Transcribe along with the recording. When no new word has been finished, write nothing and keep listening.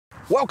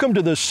Welcome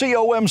to the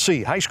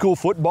COMC High School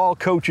Football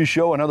Coaches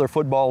Show. Another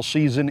football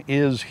season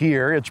is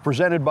here. It's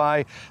presented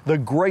by the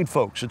great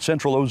folks at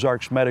Central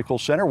Ozarks Medical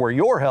Center, where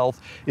your health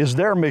is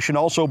their mission.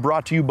 Also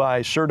brought to you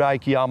by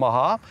Serdike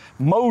Yamaha,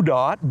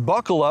 MoDOT,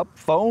 Buckle Up,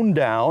 Phone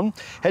Down,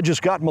 Hedges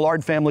Scott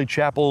Millard Family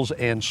Chapels,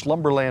 and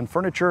Slumberland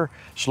Furniture,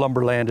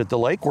 Slumberland at the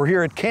Lake. We're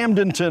here at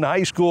Camdenton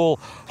High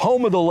School,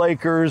 home of the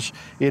Lakers.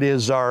 It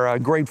is our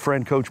great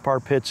friend, Coach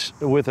Parpitz,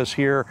 with us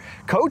here.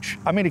 Coach,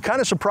 I mean, it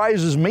kind of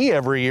surprises me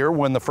every year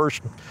when the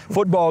first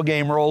football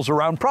game rolls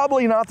around.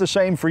 Probably not the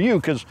same for you,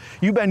 because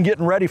you've been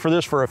getting ready for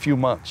this for a few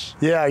months.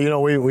 Yeah, you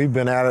know, we've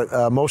been at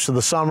it most of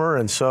the summer,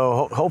 and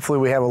so hopefully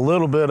we have a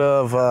little bit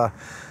of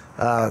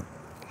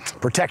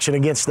protection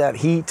against that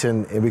heat,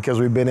 and because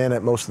we've been in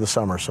it most of the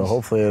summer, so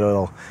hopefully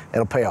it'll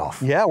pay off.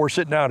 Yeah, we're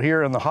sitting out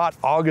here in the hot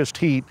August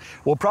heat.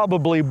 We'll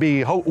probably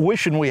be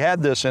wishing we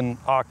had this in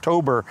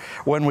October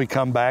when we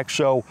come back.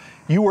 So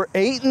you were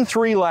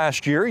 8-3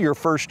 last year, your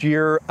first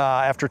year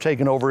after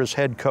taking over as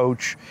head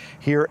coach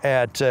here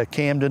at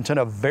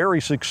Camdenton. A very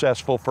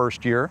successful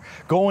first year.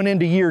 Going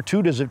into year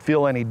two, does it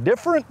feel any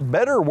different,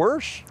 better,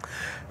 worse?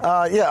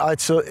 Yeah,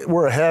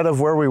 we're ahead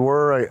of where we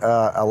were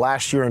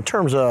last year in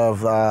terms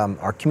of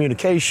our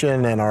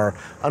communication and our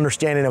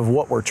understanding of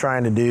what we're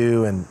trying to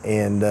do,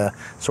 and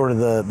sort of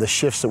the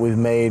shifts that we've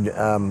made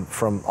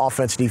from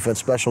offense, defense,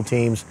 special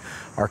teams,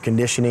 our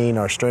conditioning,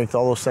 our strength,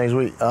 all those things.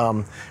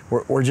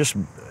 We're just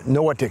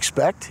know what to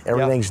expect.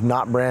 Everything's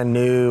not brand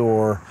new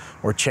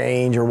or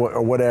change or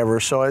whatever.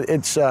 So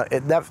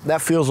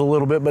that feels a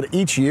little bit, but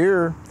each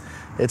year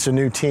it's a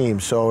new team,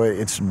 so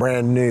it's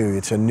brand new.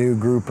 It's a new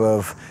group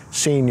of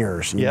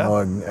seniors, you know,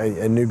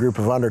 a new group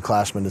of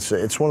underclassmen.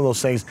 It's one of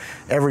those things.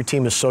 Every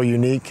team is so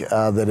unique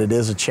that it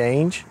is a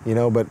change, you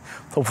know, but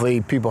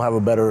hopefully people have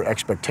a better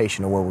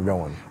expectation of where we're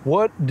going.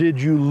 What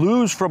did you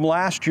lose from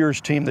last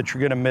year's team that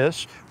you're going to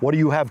miss? What do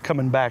you have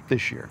coming back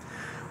this year?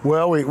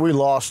 Well, we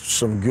lost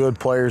some good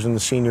players in the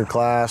senior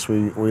class.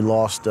 We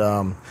lost,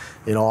 you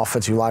know,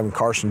 offensive lineman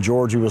Carson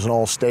George, who was an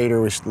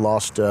All-Stater. We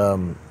lost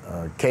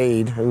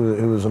Cade,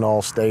 who was an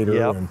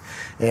All-Stater,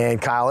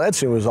 and Kyle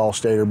Edson, who was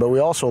All-Stater. But we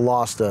also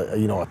lost,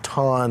 you know, a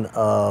ton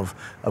of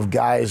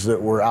guys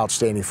that were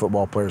outstanding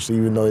football players. So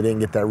even though they didn't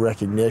get that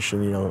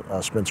recognition, you know,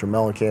 Spencer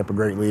Mellencamp, a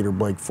great leader,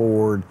 Blake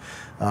Ford.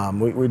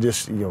 We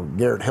just, you know,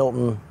 Garrett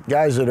Hilton,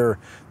 guys that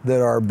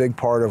are a big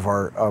part of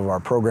our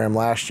program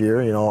last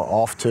year, you know,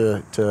 off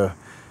to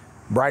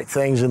bright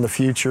things in the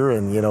future.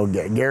 And, you know,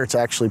 Garrett's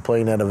actually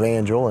playing at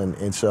Evangel,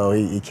 and so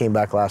he came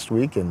back last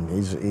week, and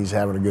he's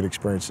having a good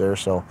experience there.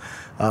 So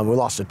we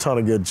lost a ton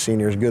of good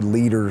seniors, good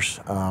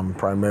leaders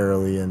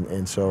primarily,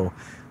 and so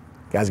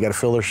guys got to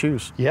fill their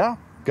shoes. Yeah,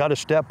 got to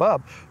step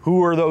up.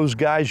 Who are those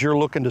guys you're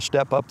looking to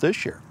step up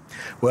this year?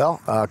 Well,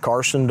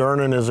 Carson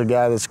Durnan is a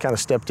guy that's kind of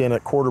stepped in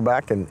at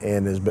quarterback and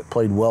has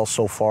played well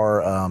so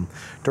far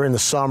during the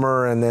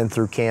summer and then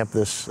through camp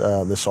this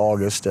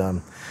August.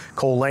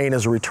 Cole Lane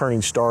is a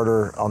returning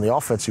starter on the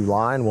offensive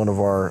line, one of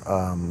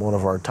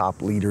our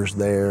top leaders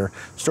there.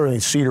 Sterling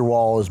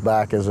Cedarwall is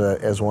back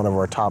as one of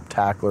our top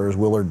tacklers.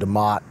 Willard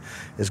DeMott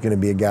is going to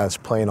be a guy that's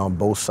playing on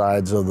both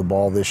sides of the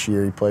ball this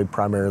year. He played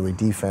primarily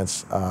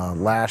defense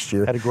last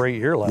year. Had a great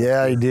year last year.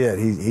 Yeah, he did.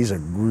 He's a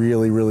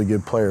really, really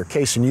good player.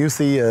 Kason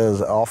Youthy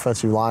is an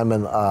offensive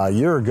lineman a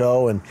year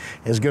ago and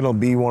is going to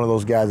be one of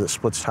those guys that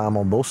splits time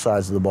on both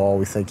sides of the ball.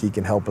 We think he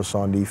can help us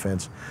on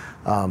defense.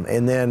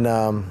 And then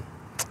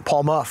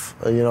Paul Muff,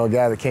 you know, a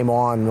guy that came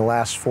on in the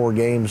last 4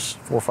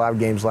 or 5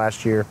 games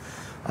last year,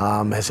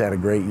 has had a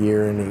great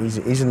year, and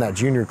he's in that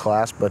junior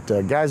class. But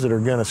guys that are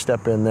going to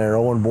step in there,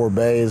 Owen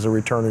Borbay is a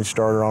returning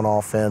starter on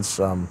offense.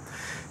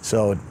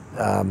 So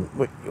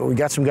we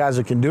got some guys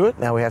that can do it.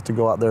 Now we have to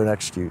go out there and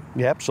execute.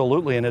 Yeah,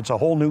 absolutely, and it's a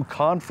whole new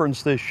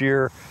conference this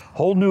year,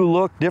 whole new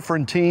look,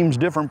 different teams,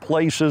 different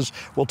places.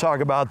 We'll talk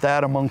about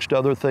that amongst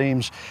other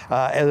themes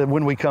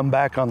when we come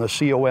back on the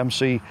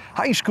COMC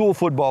High School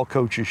Football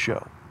Coaches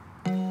Show.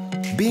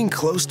 Being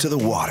close to the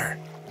water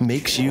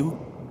makes you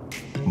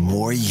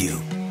more you.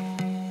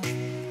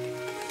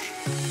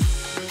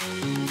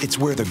 It's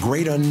where the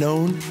great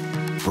unknown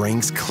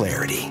brings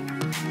clarity.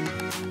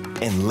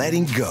 And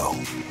letting go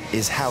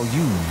is how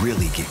you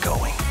really get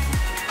going.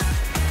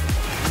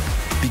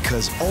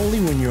 Because only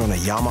when you're on a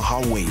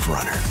Yamaha Wave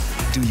Runner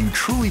do you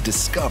truly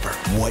discover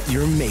what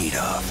you're made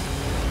of.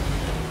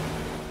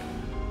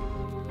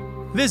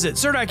 Visit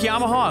Serdike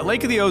Yamaha at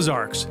Lake of the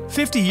Ozarks,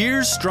 50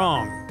 years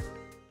strong.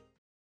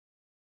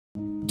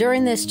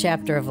 During this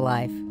chapter of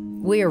life,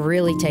 we are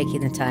really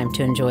taking the time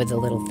to enjoy the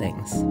little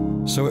things.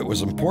 So it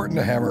was important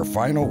to have our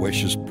final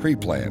wishes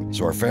pre-planned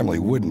so our family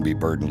wouldn't be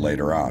burdened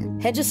later on.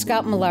 Hedges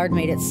Scott Millard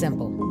made it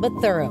simple, but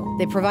thorough.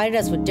 They provided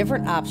us with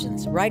different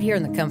options right here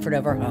in the comfort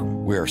of our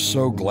home. We are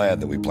so glad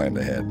that we planned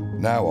ahead.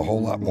 Now a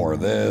whole lot more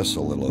of this,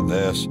 a little of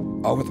this,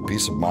 all with the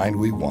peace of mind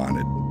we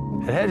wanted.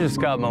 At Hedges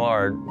Scott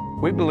Millard,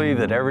 we believe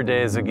that every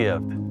day is a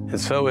gift, and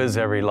so is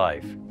every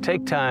life.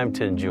 Take time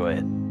to enjoy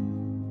it.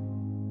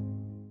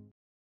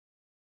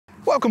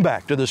 Welcome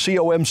back to the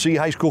COMC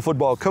High School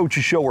Football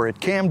Coaches Show. We're at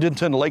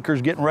Camdenton.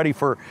 Lakers getting ready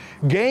for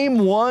game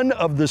 1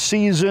 of the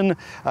season,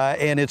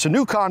 and it's a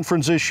new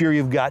conference this year.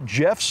 You've got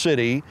Jeff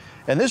City,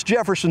 and this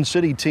Jefferson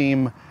City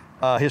team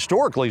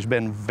historically has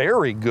been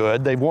very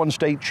good. They've won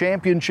state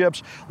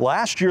championships.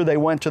 Last year they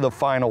went to the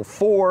Final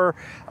Four.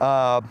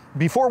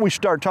 Before we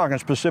start talking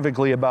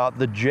specifically about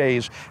the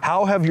Jays,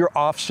 how have your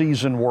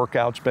off-season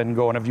workouts been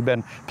going? Have you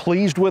been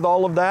pleased with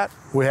all of that?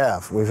 We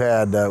have. We've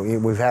had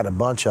a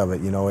bunch of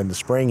it. You know, in the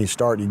spring you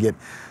get.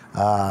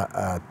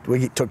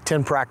 We took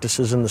 10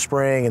 practices in the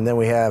spring, and then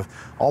we have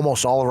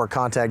almost all of our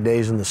contact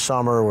days in the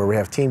summer where we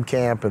have team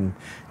camp, and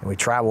we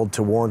traveled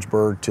to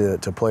Warrensburg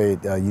to play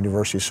at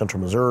University of Central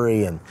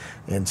Missouri,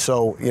 and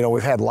so, you know,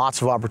 we've had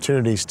lots of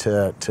opportunities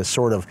to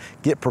sort of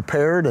get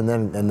prepared, and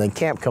then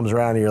camp comes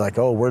around and you're like,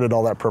 oh, where did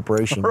all that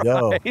preparation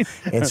go?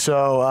 And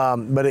so,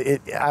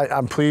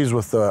 I'm pleased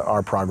with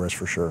our progress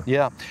for sure.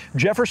 Yeah.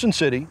 Jefferson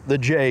City, the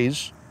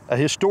Jays, a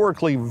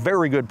historically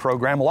very good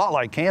program, a lot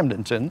like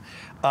Camdenton.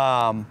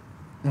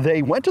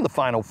 They went to the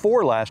Final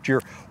Four last year.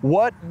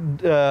 What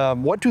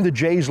do the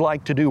Jays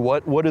like to do?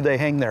 What do they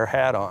hang their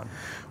hat on?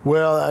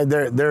 Well,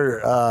 they're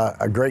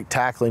a great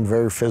tackling,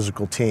 very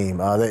physical team.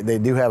 They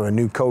do have a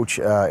new coach.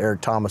 Eric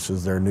Thomas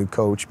is their new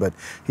coach, but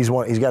he's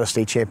got a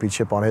state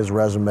championship on his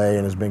resume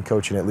and has been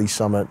coaching at Lee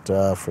Summit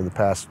for the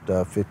past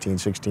 15,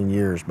 16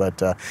 years.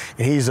 But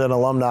he's an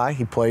alumni.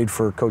 He played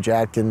for Coach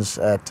Atkins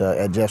at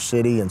Jeff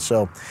City, and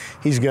so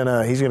he's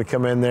gonna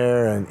come in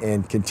there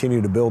and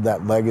continue to build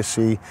that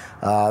legacy.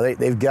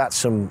 They've got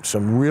some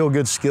real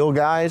good skill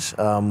guys.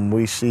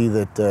 We see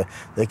that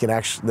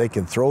they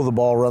can throw the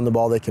ball, run the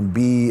ball. They can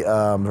be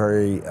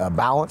very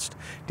balanced.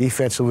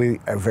 Defensively,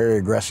 a very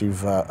aggressive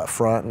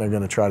front, and they're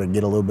going to try to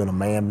get a little bit of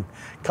man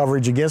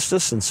coverage against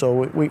us, and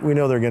so we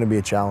know they're going to be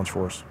a challenge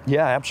for us.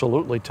 Yeah,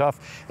 absolutely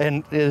tough.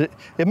 And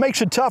it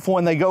makes it tough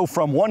when they go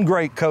from one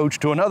great coach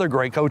to another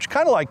great coach,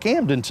 kind of like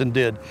Camdenton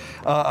did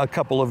a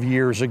couple of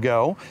years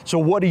ago. So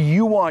what do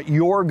you want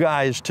your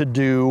guys to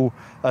do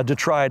to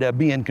try to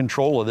be in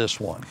control of this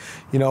one?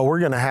 You know, we're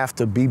going to have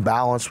to be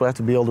balanced. We have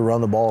to be able to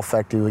run the ball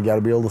effectively. We got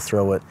to be able to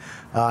throw it.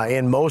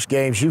 In most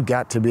games, you've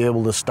got to be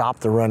able to stop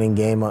the running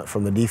game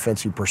from the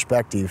defensive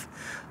perspective.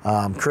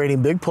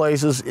 Creating big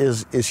plays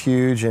is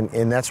huge,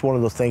 and that's one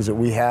of the things that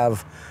we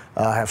have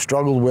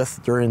struggled with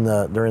during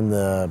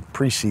the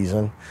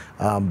preseason.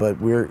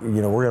 But we're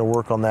going to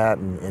work on that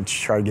and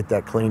try to get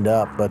that cleaned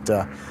up. But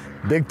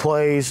big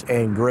plays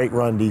and great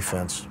run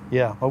defense.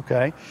 Yeah,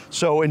 okay.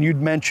 So, and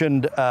you'd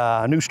mentioned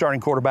a new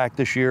starting quarterback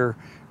this year,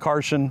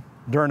 Carson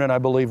Durnan, I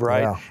believe,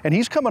 right? Yeah. And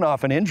he's coming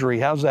off an injury.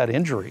 How's that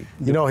injury?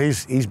 You know,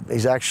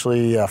 he's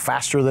actually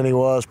faster than he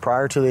was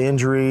prior to the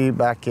injury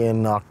back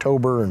in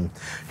October, and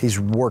he's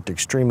worked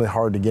extremely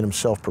hard to get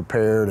himself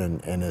prepared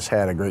and has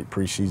had a great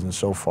preseason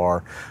so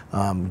far.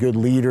 Good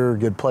leader,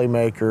 good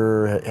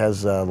playmaker,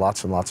 has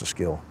lots and lots of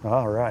skill.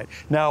 All right.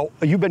 Now,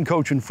 you've been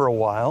coaching for a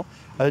while.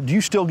 Do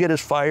you still get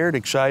as fired,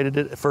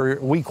 excited for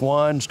week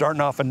 1, starting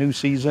off a new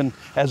season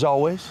as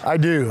always? I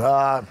do.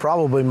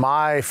 Probably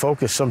my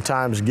focus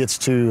sometimes gets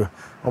to,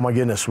 oh my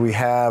goodness, we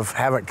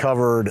haven't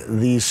covered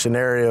these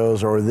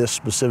scenarios or this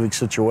specific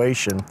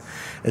situation.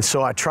 And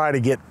so I try to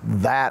get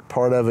that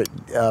part of it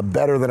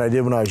better than I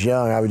did when I was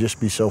young. I would just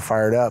be so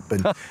fired up.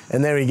 And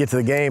and then when you get to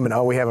the game and,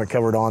 oh, we haven't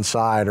covered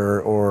onside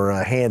or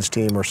a hands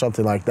team or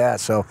something like that.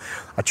 So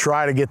I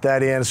try to get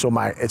that in. So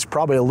it's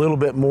probably a little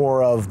bit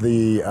more of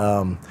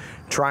the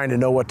trying to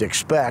know what to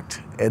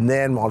expect, and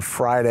then on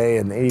Friday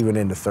and even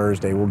into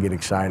Thursday, we'll get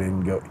excited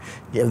and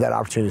give that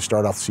opportunity to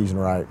start off the season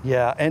right.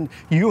 Yeah, and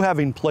you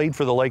having played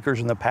for the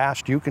Lakers in the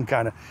past, you can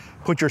kind of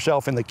put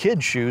yourself in the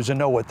kids' shoes and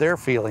know what they're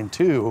feeling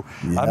too.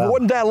 Yeah. It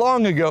wasn't that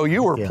long ago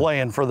you were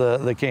playing for the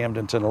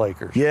Camdenton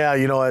Lakers. Yeah,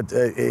 you know,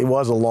 it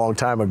was a long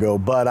time ago,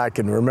 but I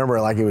can remember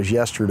it like it was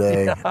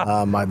yesterday.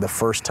 The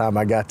first time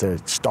I got to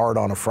start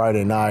on a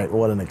Friday night,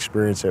 what an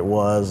experience it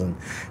was, and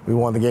we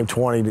won the game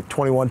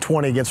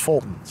 21-20 against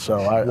Fulton.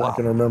 So I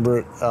can remember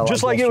it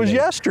just like it was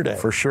yesterday.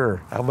 For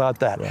sure. How about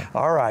that? Yeah.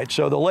 All right,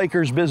 so the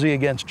Lakers busy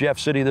against Jeff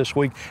City this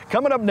week.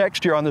 Coming up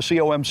next year on the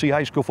COMC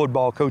High School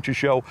Football Coaches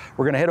Show,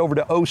 we're going to head over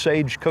to Osage,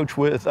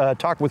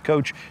 talk with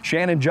Coach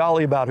Shannon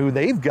Jolley about who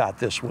they've got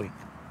this week.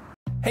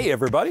 Hey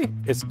everybody,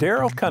 it's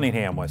Daryl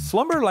Cunningham with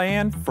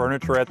Slumberland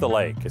Furniture at the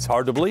Lake. It's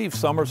hard to believe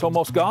summer's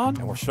almost gone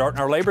and we're starting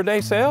our Labor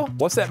Day sale.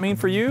 What's that mean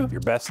for you?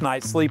 Your best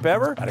night's sleep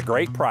ever at a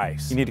great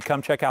price. You need to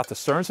come check out the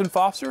Stearns &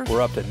 Fosters.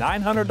 We're up to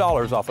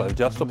 $900 off of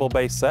adjustable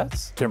base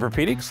sets.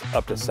 Tempur-Pedics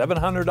up to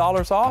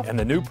 $700 off, and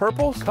the new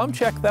purples, come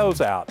check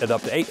those out at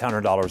up to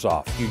 $800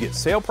 off. You get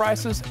sale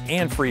prices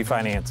and free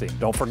financing.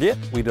 Don't forget,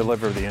 we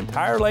deliver the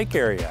entire lake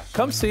area.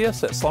 Come see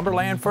us at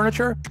Slumberland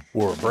Furniture.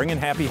 We're bringing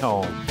happy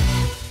home.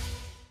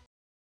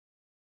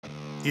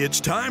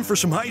 It's time for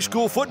some high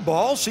school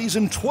football,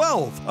 season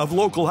 12 of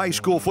local high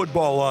school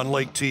football on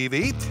Lake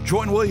TV.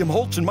 Join William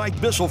Holtz and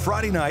Mike Bissell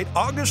Friday night,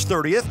 August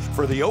 30th,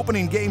 for the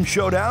opening game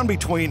showdown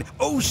between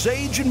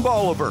Osage and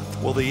Bolivar.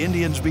 Will the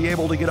Indians be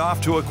able to get off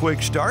to a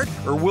quick start,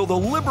 or will the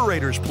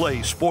Liberators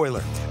play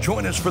spoiler?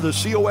 Join us for the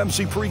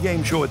COMC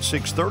pregame show at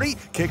 6:30,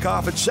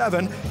 kickoff at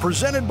 7,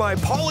 presented by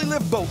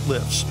Polylift Boat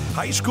Lifts.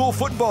 High school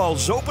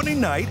football's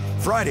opening night,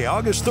 Friday,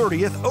 August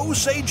 30th,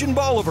 Osage and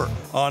Bolivar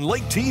on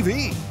Lake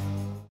TV.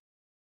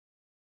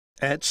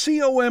 At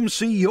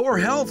COMC, your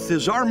health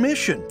is our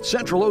mission.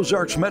 Central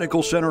Ozarks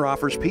Medical Center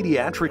offers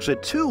pediatrics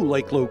at 2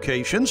 lake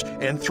locations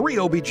and 3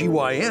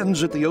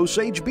 OBGYNs at the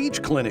Osage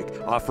Beach Clinic,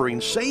 offering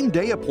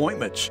same-day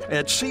appointments.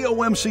 At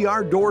COMC,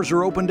 our doors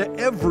are open to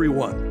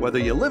everyone, whether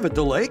you live at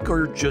the lake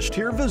or just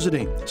here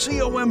visiting.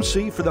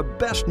 COMC for the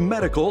best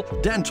medical,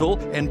 dental,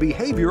 and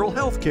behavioral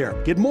health care.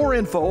 Get more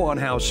info on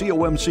how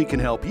COMC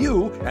can help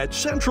you at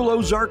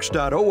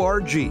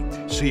centralozarks.org.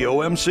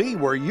 COMC,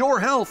 where your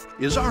health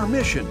is our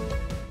mission.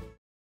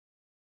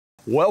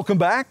 Welcome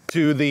back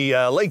to the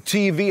Lake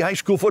TV High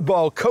School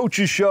Football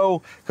Coaches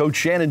Show. Coach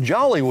Shannon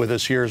Jolley with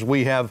us here as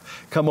we have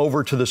come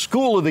over to the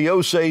School of the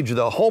Osage,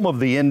 the home of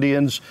the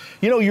Indians.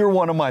 You know, you're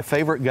one of my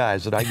favorite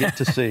guys that I get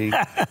to see.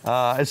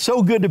 It's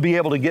so good to be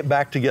able to get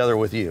back together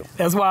with you.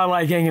 That's why I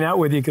like hanging out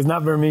with you, because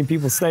not very many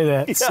people say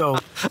that. Yeah, so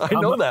I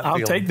know that I'll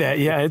take that.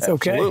 Yeah, it's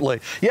okay. Absolutely.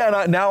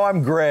 Yeah, now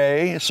I'm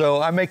gray, so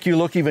I make you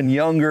look even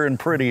younger and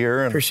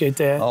prettier. And appreciate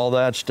that. All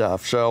that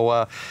stuff.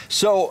 So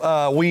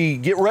we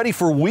get ready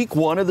for week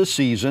 1 of the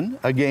season,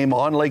 a game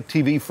on Lake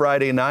TV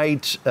Friday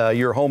night.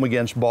 You're home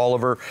against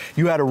Bolivar.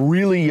 You had a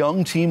really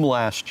young team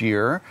last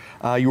year.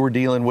 You were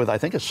dealing with, I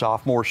think, a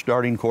sophomore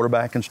starting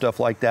quarterback and stuff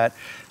like that.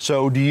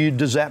 So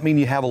does that mean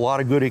you have a lot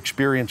of good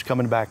experience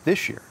coming back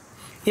this year?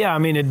 Yeah, I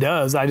mean, it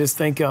does. I just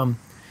think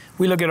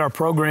we look at our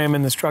program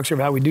and the structure of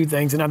how we do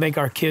things, and I think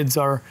our kids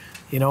are,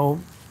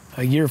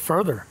 a year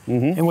further.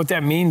 Mm-hmm. And what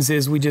that means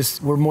is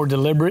we're more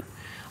deliberate.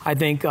 I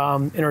think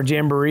in our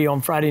jamboree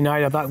on Friday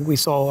night, I thought we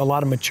saw a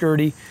lot of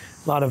maturity,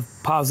 a lot of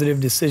positive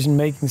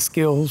decision-making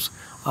skills.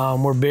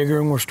 We're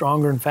bigger and we're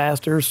stronger and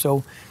faster.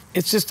 So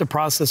it's just a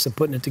process of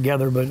putting it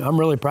together, but I'm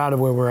really proud of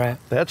where we're at.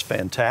 That's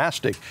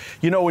fantastic.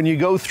 You know, when you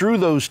go through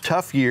those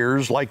tough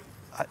years, like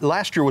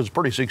last year was a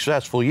pretty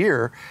successful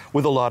year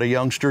with a lot of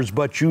youngsters,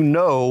 but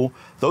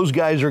those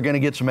guys are going to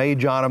get some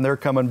age on them. They're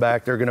coming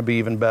back. They're going to be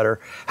even better.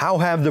 How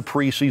have the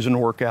preseason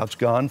workouts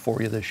gone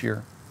for you this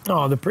year?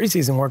 Oh, the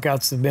preseason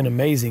workouts have been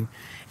amazing.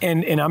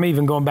 And I'm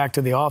even going back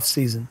to the off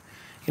season.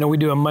 We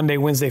do a Monday,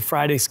 Wednesday,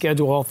 Friday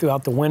schedule all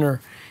throughout the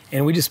winter,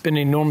 and we just spend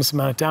an enormous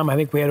amount of time. I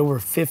think we had over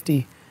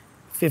 50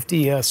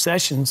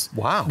 sessions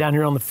down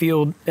here on the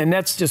field, and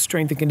that's just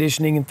strength and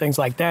conditioning and things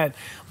like that.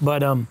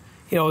 But,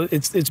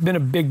 it's been a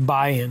big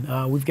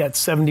buy-in. We've got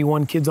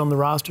 71 kids on the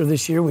roster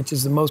this year, which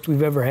is the most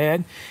we've ever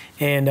had,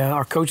 and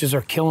our coaches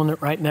are killing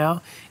it right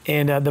now.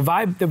 And the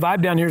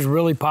vibe down here is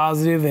really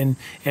positive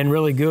and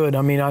really good.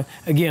 I mean,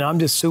 I'm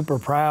just super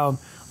proud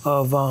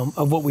of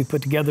what we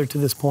put together to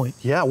this point.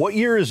 Yeah, what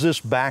year is this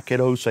back at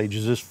Osage?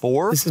 Is this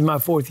 4? This is my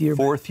 4th year.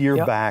 4th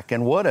year back,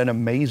 and what an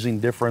amazing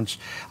difference.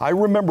 I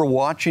remember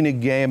watching a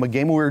game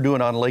we were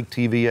doing on Lake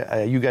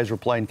TV. You guys were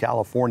playing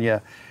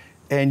California,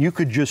 and you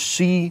could just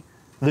see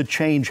the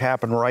change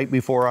happen right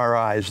before our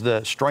eyes.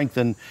 The strength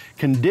and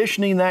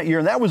conditioning that year,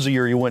 and that was the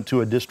year you went to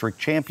a district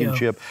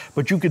championship,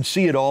 but you could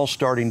see it all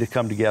starting to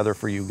come together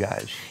for you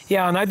guys.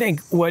 Yeah, and I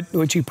think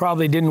what you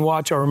probably didn't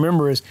watch or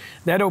remember is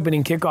that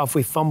opening kickoff,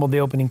 we fumbled the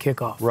opening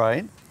kickoff.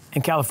 Right.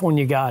 And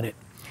California got it.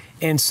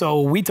 And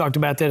so we talked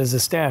about that as a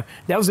staff.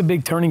 That was a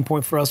big turning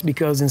point for us,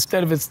 because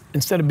instead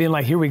of being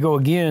like, here we go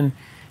again,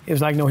 it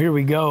was like, no, here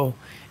we go.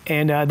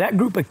 And that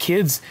group of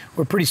kids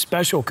were pretty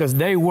special, because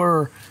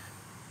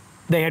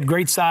they had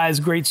great size,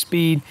 great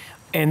speed,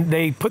 and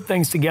they put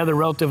things together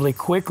relatively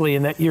quickly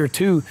in that year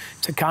too,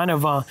 to kind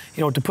of,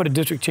 to put a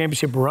district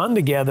championship run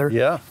together.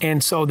 Yeah.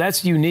 And so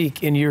that's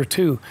unique in year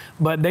 2.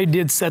 But they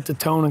did set the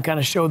tone and kind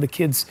of show the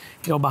kids,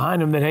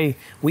 behind them that, hey,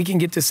 we can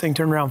get this thing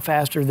turned around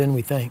faster than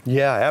we think.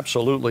 Yeah,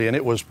 absolutely. And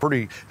it was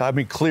pretty,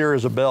 clear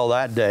as a bell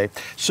that day.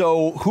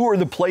 So who are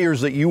the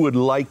players that you would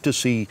like to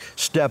see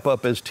step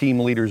up as team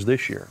leaders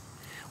this year?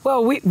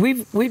 Well,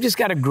 we've just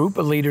got a group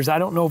of leaders. I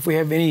don't know if we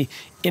have any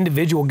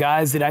individual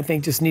guys that I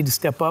think just need to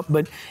step up.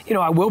 But,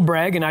 I will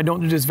brag, and I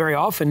don't do this very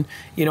often,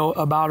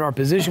 about our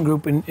position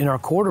group in our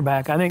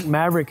quarterback. I think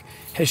Maverick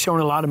has shown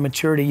a lot of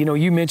maturity.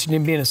 You mentioned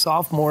him being a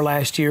sophomore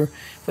last year,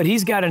 but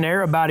he's got an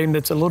air about him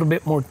that's a little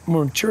bit more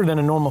mature than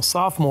a normal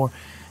sophomore.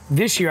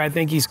 This year, I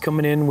think he's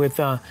coming in with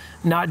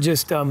not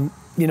just that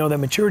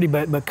maturity,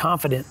 but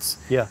confidence,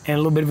 and a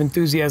little bit of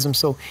enthusiasm.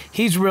 So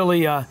he's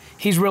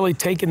really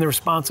taken the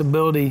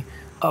responsibility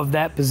of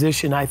that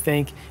position, I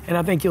think, and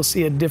I think you'll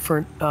see a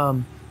different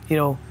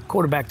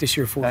quarterback this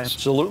year for us.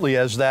 Absolutely,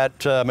 as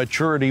that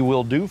maturity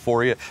will do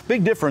for you.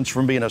 Big difference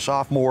from being a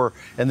sophomore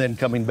and then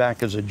coming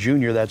back as a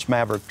junior. That's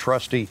Maverick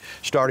Trusty,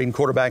 starting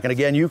quarterback. And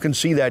again, you can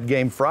see that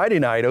game Friday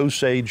night,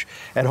 Osage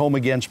at home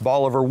against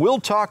Bolivar. We'll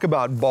talk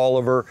about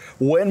Bolivar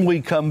when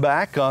we come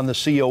back on the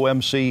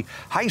COMC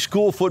High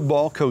School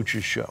Football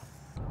Coaches Show.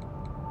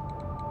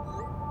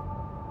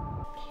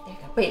 There you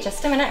go. Wait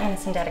just a minute. I'm going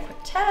to send Dad a quick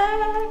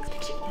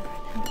text.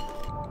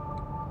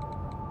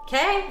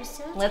 Okay,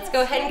 let's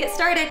go ahead and get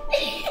started.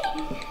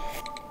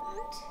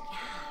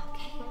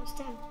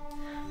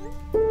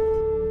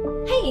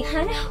 Hey,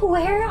 hun,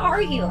 where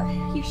are you?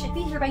 You should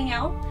be here by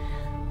now.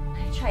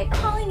 I tried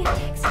calling and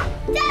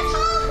texting. Dad's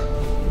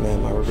home!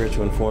 Ma'am, I regret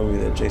to inform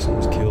you that Jason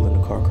was killed in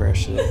a car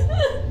crash today.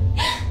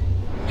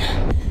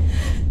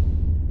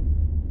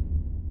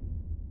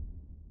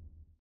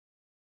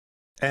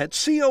 At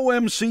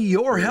COMC,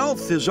 your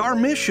health is our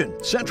mission.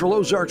 Central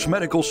Ozarks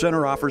Medical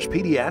Center offers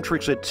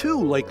pediatrics at 2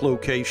 lake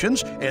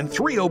locations and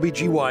 3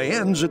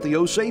 OBGYNs at the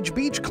Osage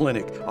Beach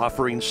Clinic,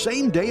 offering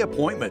same-day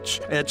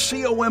appointments. At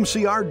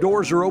COMC, our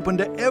doors are open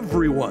to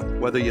everyone,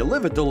 whether you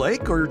live at the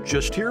lake or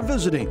just here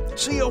visiting.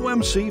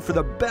 COMC for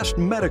the best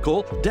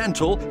medical,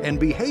 dental, and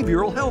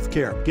behavioral health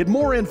care. Get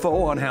more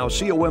info on how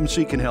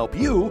COMC can help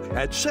you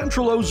at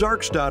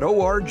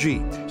centralozarks.org.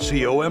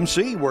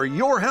 COMC, where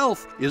your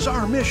health is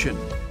our mission.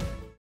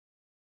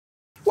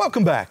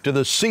 Welcome back to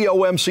the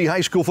COMC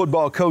High School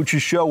Football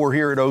Coaches Show. We're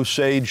here at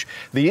Osage.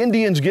 The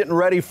Indians getting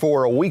ready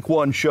for a Week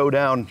 1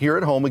 showdown here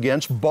at home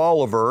against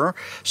Bolivar.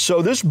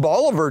 So this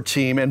Bolivar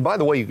team, and by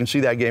the way, you can see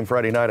that game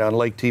Friday night on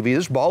Lake TV.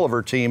 This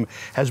Bolivar team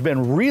has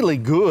been really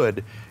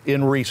good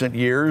in recent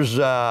years.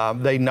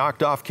 They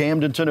knocked off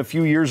Camdenton a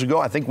few years ago.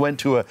 I think went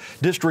to a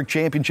district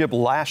championship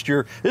last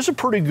year. This is a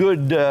pretty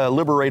good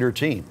Liberator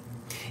team.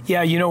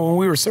 Yeah, when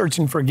we were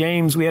searching for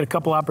games, we had a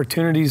couple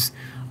opportunities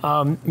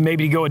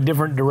maybe to go a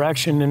different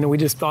direction, and we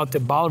just thought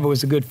that Bolivar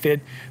was a good fit.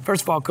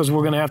 First of all, because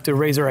we're going to have to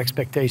raise our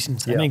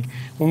expectations. Yeah. I think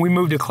when we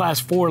moved to Class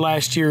 4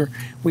 last year,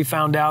 we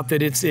found out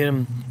that it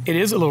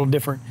is a little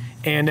different.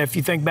 And if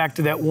you think back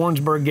to that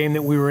Warrensburg game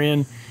that we were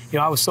in,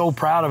 I was so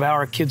proud of how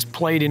our kids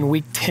played in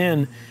Week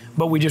 10,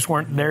 but we just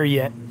weren't there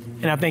yet.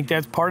 And I think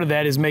that's part of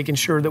that is making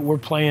sure that we're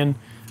playing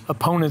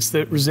opponents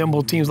that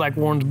resemble teams like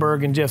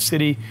Warrensburg and Jeff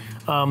City,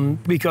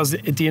 because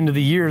at the end of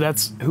the year,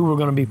 that's who we're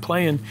going to be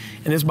playing.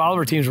 And this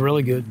Bolivar team is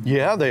really good.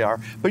 Yeah, they are.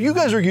 But you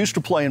guys are used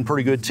to playing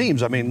pretty good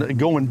teams. I mean,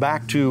 going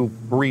back to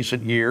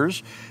recent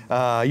years,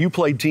 you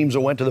played teams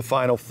that went to the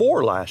Final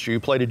Four last year. You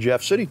played a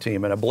Jeff City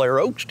team and a Blair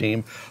Oaks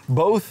team,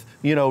 both,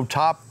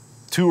 top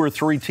 2 or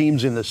 3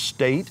 teams in the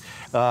state,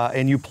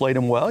 and you played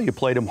them well, you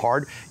played them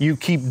hard. You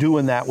keep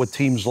doing that with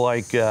teams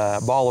like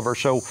Bolivar.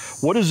 So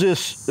what does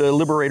this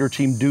Liberator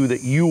team do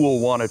that you will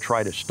want to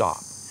try to stop?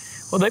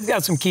 Well, they've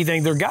got some key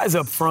things. Their guys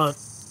up front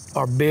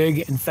are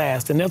big and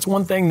fast, and that's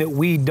one thing that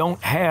we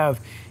don't have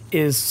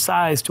is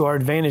size to our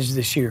advantage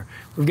this year.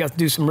 We've got to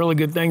do some really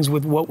good things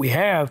with what we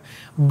have,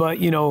 but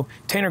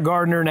Tanner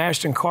Gardner and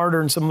Ashton Carter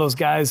and some of those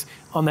guys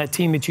on that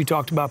team that you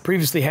talked about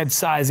previously had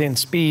size and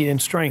speed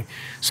and strength.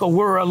 So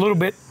we're a little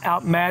bit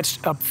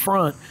outmatched up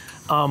front,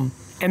 and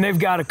they've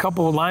got a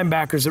couple of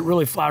linebackers that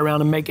really fly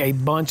around and make a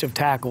bunch of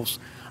tackles.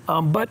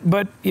 But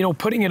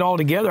putting it all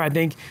together, I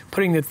think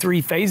putting the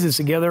 3 phases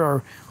together,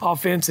 our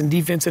offense and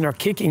defense and our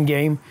kicking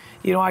game,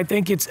 I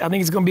think it's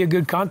going to be a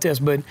good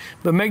contest. But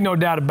make no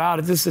doubt about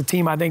it, this is a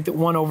team I think that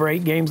won over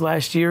 8 games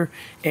last year,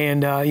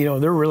 and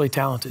they're really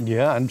talented.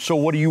 Yeah, and so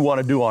what do you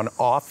want to do on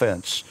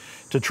offense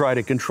to try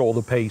to control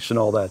the pace and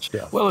all that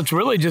stuff? Well, it's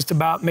really just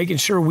about making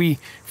sure we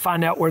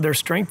find out where their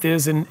strength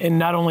is and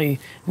not only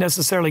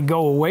necessarily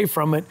go away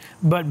from it,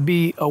 but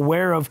be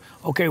aware of,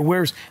 okay,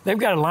 they've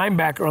got a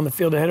linebacker on the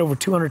field that had over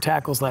 200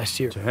 tackles last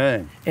year.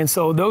 Dang. And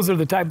so those are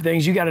the type of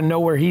things you got to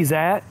know where he's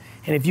at.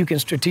 And if you can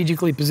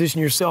strategically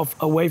position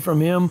yourself away from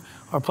him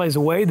or plays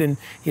away, then,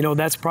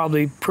 that's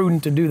probably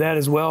prudent to do that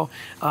as well.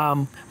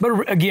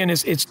 But again,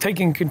 it's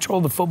taking control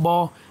of the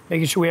football,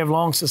 making sure we have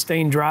long,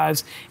 sustained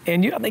drives.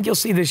 And I think you'll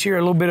see this year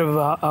a little bit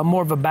of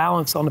more of a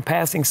balance on the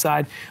passing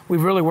side.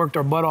 We've really worked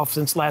our butt off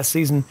since last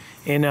season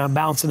in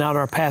balancing out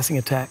our passing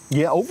attack.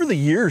 Yeah, over the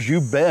years,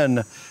 you've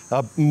been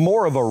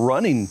more of a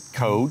running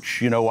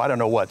coach. I don't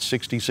know what,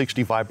 60,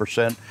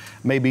 65%,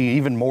 maybe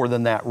even more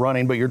than that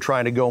running, but you're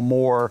trying to go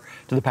more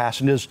to the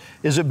passing. Is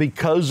it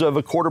because of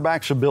a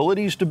quarterback's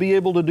abilities to be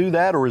able to do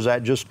that, or is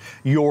that just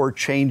you're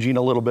changing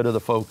a little bit of the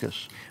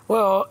focus?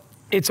 Well,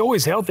 it's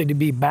always healthy to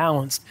be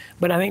balanced,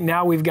 but I think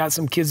now we've got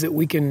some kids that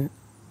we can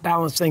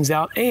balance things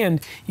out.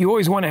 And you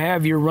always want to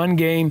have your run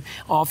game,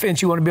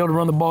 offense, you want to be able to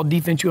run the ball,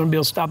 defense, you want to be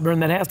able to stop the run.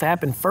 That has to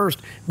happen first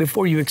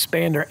before you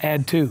expand or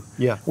add to.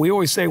 Yeah. We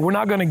always say we're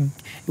not going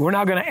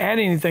to add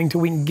anything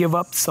till we can give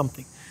up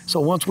something. So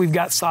once we've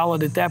got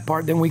solid at that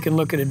part, then we can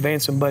look at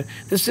advancing. But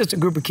this is just a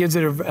group of kids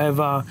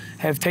that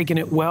have taken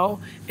it well,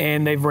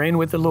 and they've ran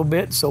with it a little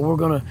bit. So we're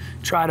going to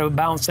try to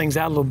balance things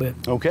out a little bit.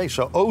 Okay,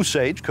 so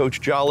Osage,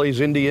 Coach Jolley's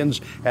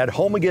Indians at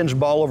home against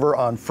Bolivar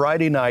on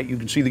Friday night. You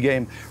can see the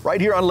game right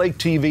here on Lake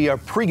TV. Our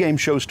pregame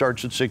show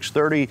starts at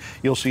 6:30.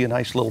 You'll see a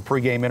nice little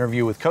pregame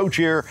interview with Coach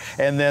here,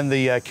 and then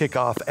the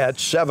kickoff at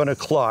 7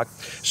 o'clock.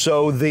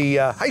 So the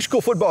high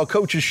school football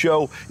coaches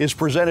show is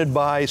presented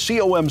by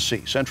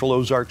COMC, Central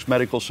Ozarks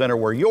Medical Center,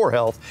 where your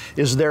health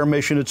is their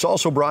mission. It's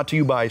also brought to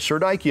you by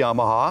Surdike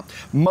Yamaha,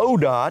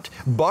 MoDOT,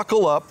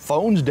 Buckle Up,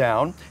 Phones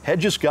Down,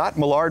 Hedges Scott,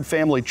 Millard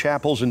Family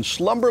Chapels, and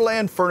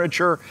Slumberland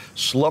Furniture,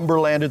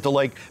 Slumberland at the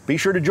Lake. Be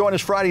sure to join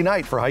us Friday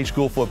night for high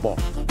school football.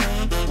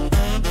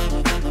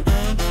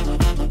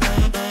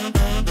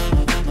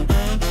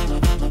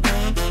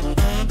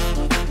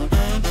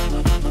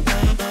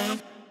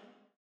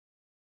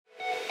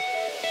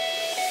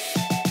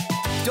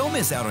 Don't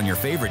miss out on your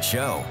favorite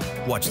show.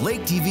 Watch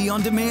Lake TV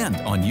on demand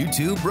on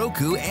YouTube,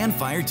 Roku, and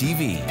Fire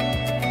TV.